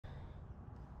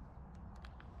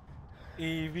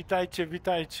I witajcie,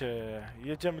 witajcie.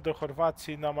 Jedziemy do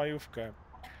Chorwacji na majówkę.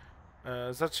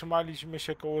 Zatrzymaliśmy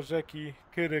się koło rzeki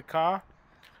Kyryka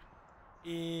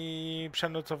i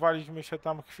przenocowaliśmy się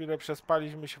tam chwilę,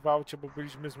 przespaliśmy się w aucie, bo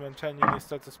byliśmy zmęczeni.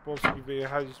 Niestety z Polski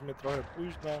wyjechaliśmy trochę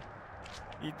późno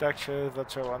i tak się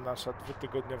zaczęła nasza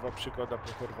dwutygodniowa przygoda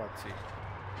po Chorwacji.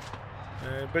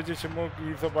 Będziecie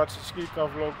mogli zobaczyć kilka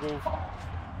vlogów,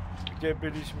 gdzie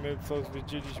byliśmy, co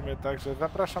zwiedziliśmy, także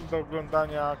zapraszam do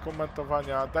oglądania,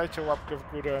 komentowania, dajcie łapkę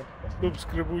w górę,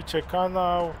 subskrybujcie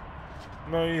kanał,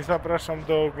 no i zapraszam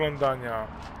do oglądania.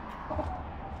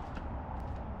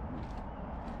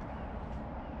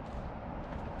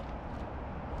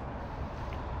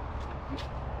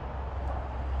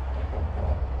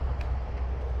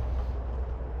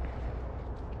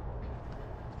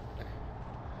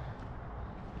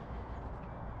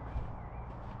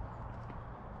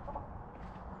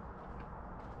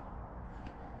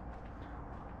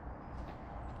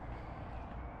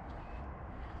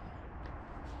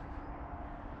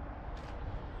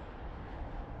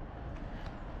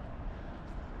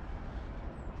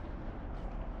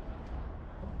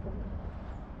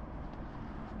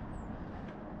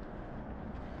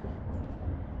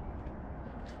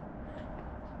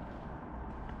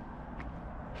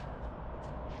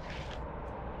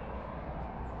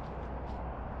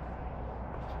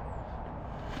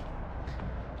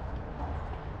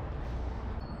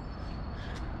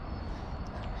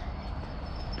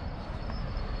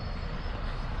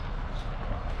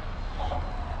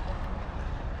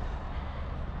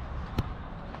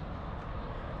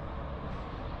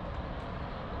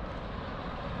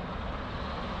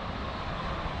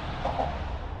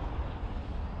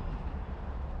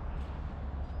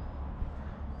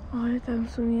 Ale tam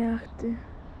są jachty.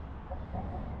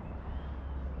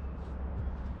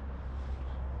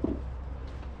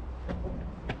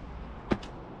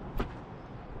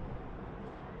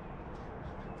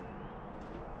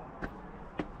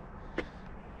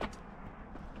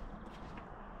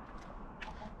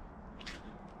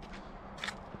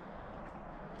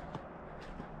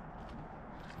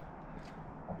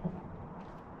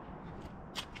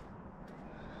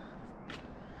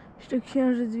 Jeszcze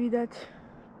księżyc widać.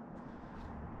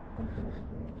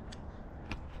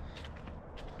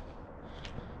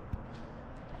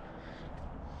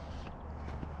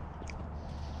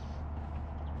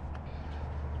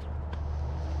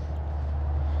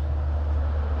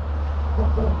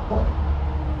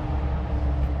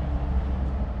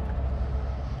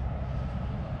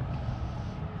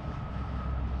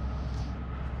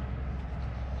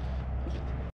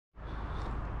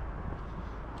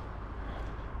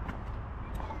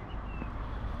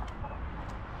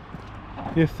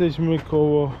 Jesteśmy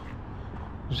koło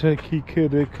rzeki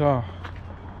Kyryka.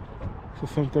 To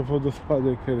są te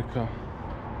wodospady Kyryka.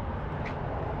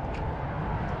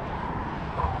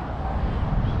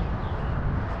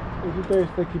 I tutaj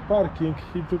jest taki parking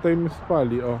i tutaj my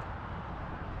spali, o.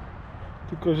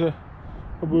 Tylko że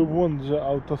to był błąd, że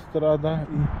autostrada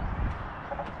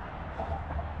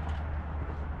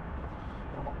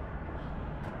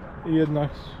i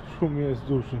jednak szum jest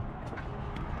duży.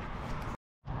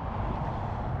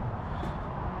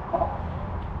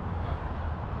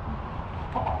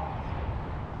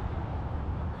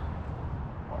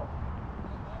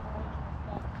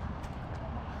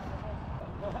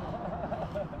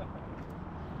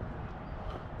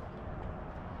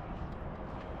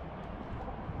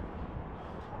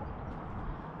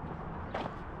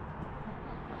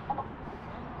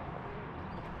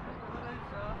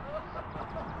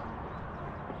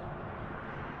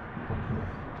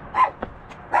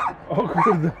 O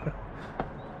kurde.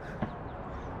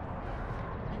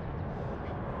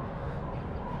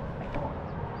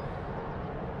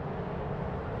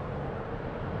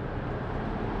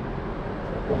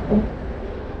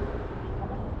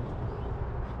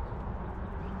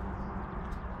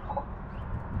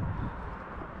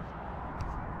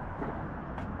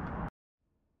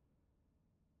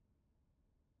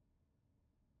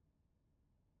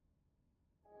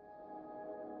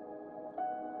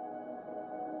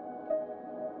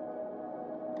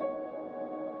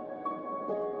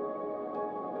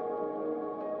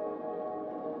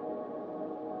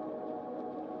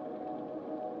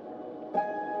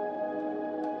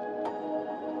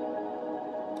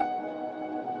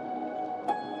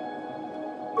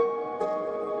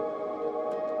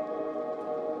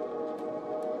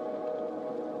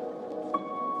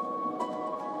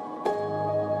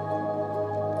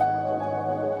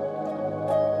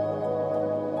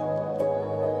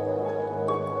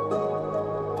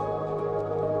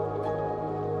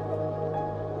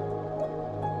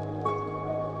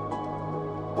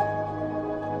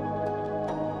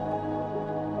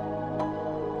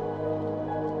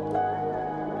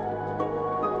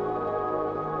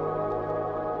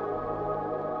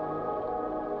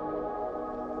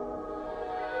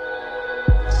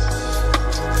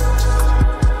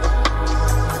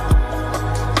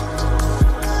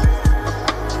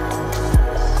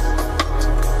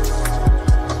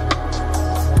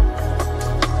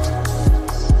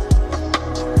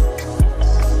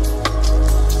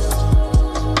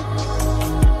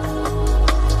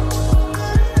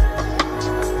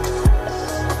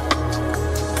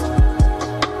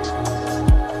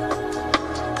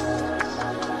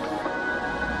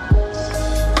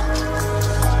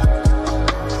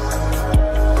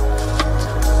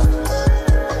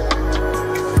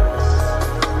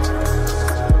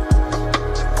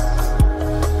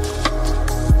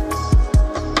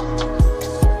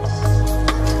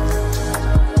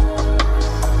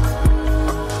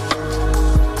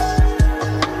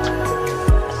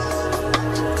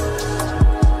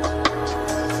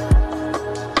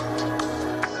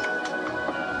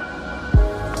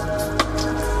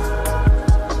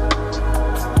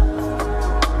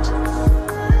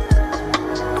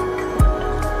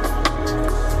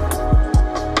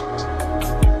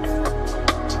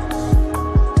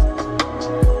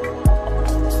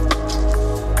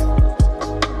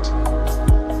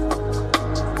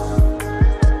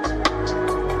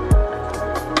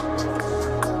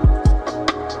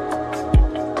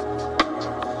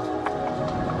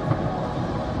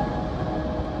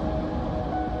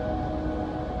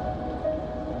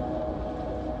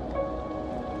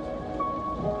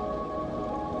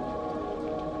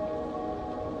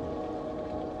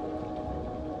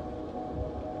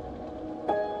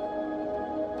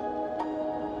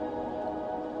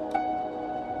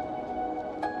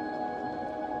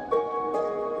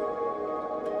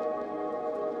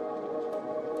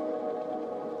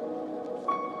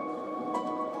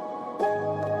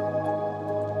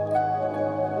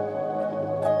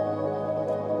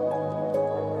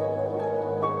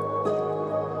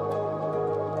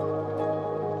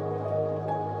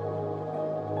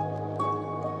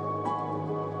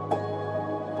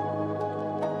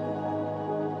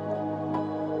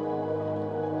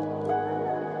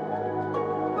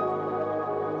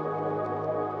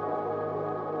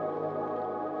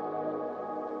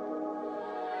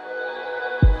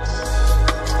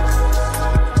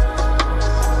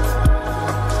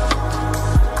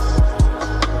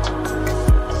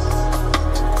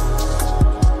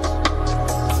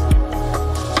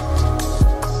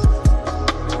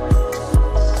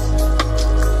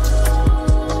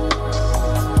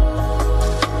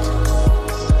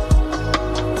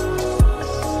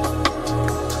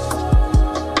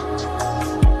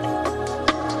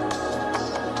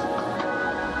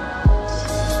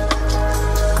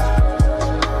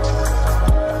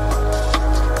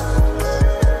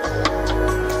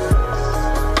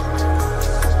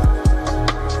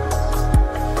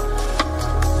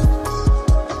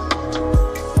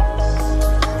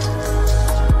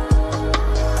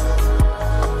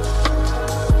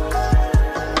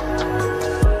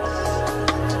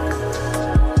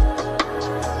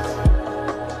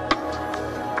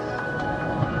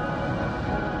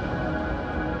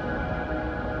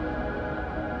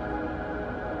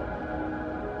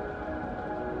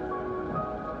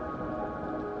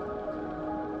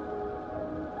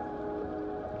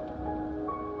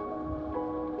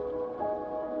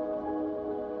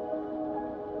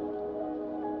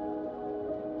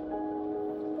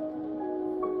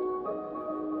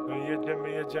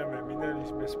 jedziemy.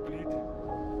 Minęliśmy Split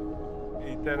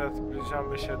i teraz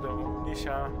zbliżamy się do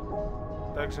Omnisia.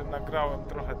 Także nagrałem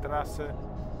trochę trasy.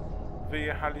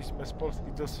 Wyjechaliśmy z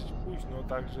Polski dosyć późno,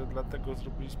 także dlatego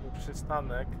zrobiliśmy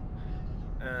przystanek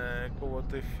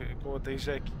koło tej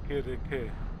rzeki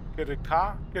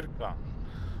Kyrka.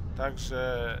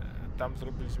 Także tam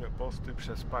zrobiliśmy postój,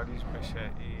 przespaliśmy się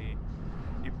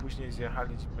i później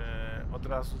zjechaliśmy od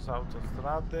razu z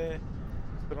autostrady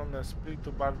w stronę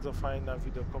Splitu. Bardzo fajna,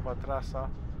 widokowa trasa.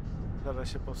 Zaraz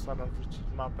się postaram wrzucić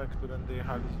mapę, którędy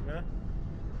jechaliśmy.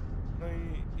 No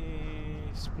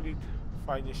i Split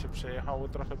fajnie się przejechało,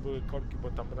 trochę były korki,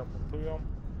 bo tam remontują,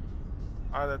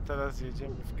 ale teraz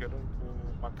jedziemy w kierunku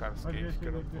Makarskiej, w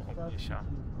kierunku Omnisia.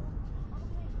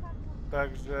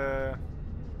 Także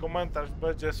komentarz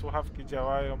będzie, słuchawki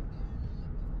działają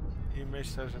i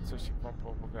myślę, że coś wam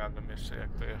poopowiadam jeszcze, jak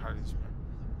to jechaliśmy.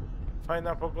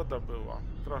 Fajna pogoda była,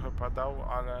 trochę padało,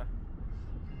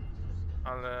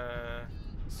 ale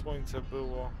słońce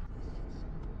było,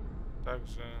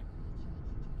 także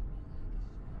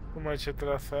tu macie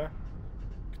trasę,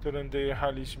 którędy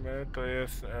jechaliśmy. To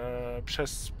jest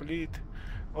przez Split,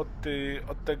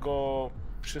 od tego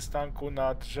przystanku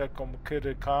nad rzeką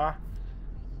Kyrka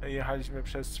jechaliśmy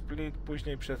przez Split,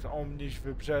 później przez Omniś,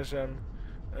 Wybrzeżem.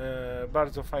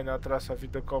 Bardzo fajna trasa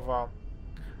widokowa.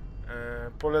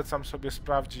 Polecam sobie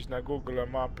sprawdzić na Google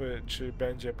mapy, czy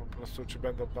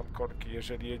będą tam korki,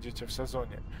 jeżeli jedziecie w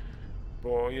sezonie.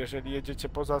 Bo jeżeli jedziecie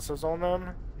poza sezonem,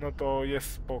 no to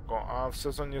jest spoko, a w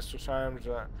sezonie słyszałem,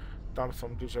 że tam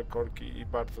są duże korki i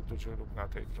bardzo duży ruch na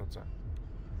tej drodze.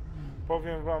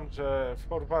 Powiem wam, że w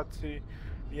Chorwacji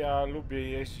ja lubię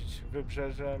jeździć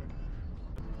wybrzeżem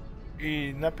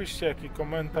i napiszcie jaki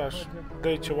komentarz,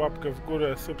 dajcie łapkę w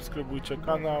górę, subskrybujcie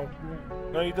kanał.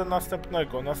 No i do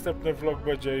następnego. Następny vlog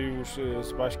będzie już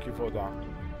z Baśki woda.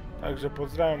 Także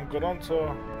pozdrawiam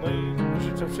gorąco, no i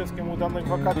życzę wszystkim udanych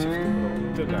wakacji w tym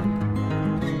roku. Tyle.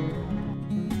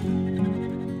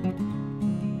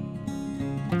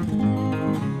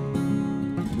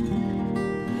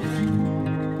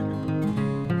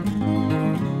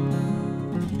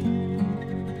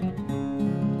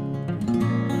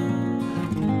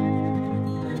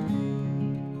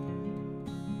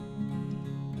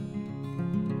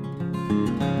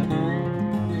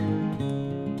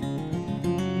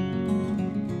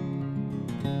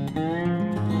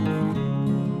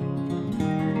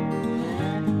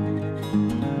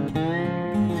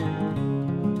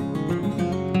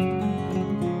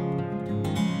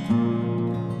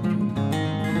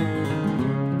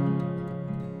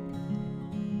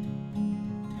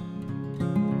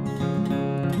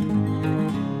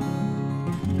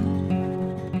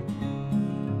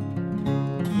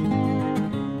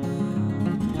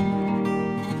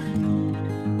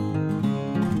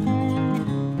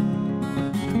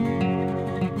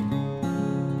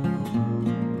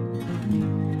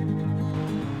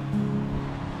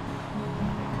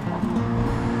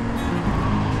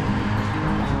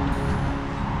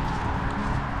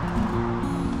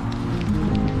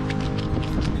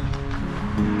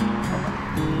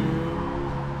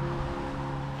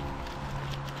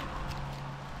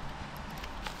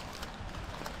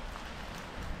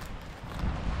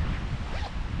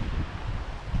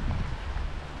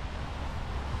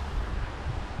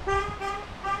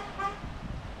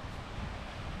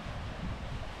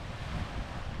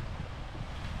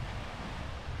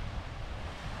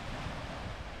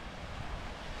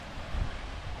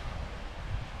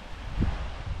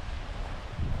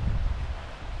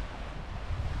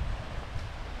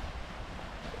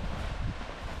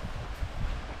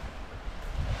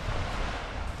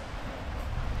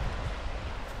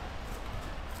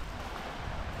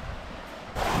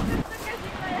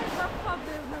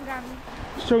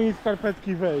 Ściągnij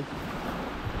skarpetki i wejdź.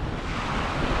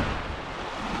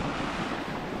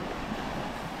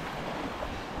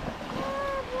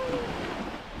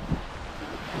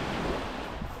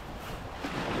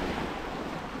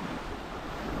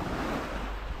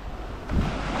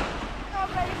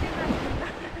 Dobra, jest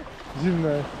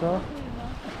Zimne jest, co?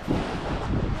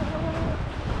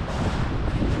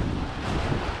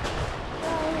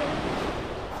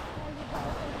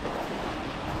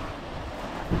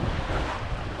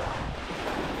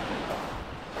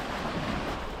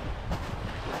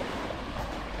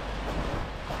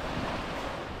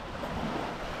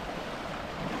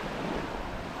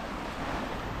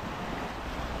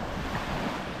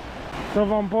 Co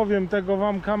wam powiem, tego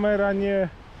wam kamera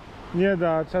nie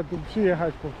da, trzeba tu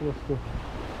przyjechać po prostu.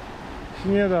 Się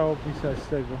nie da opisać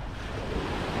tego.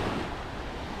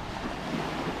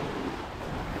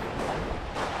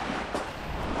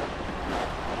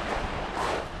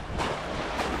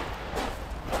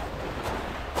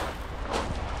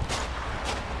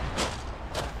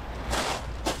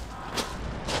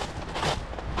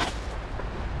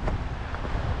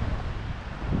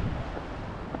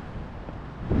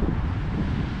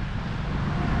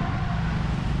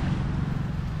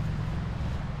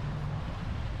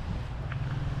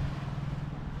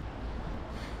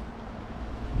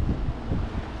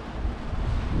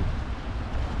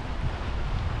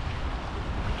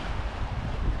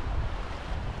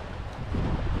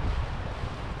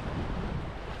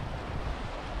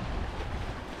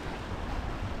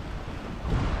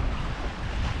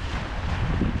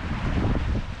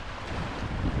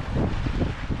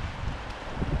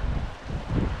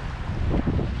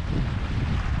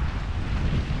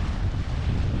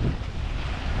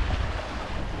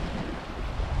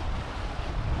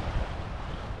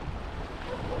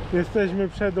 Jesteśmy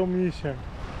przed Omisiem.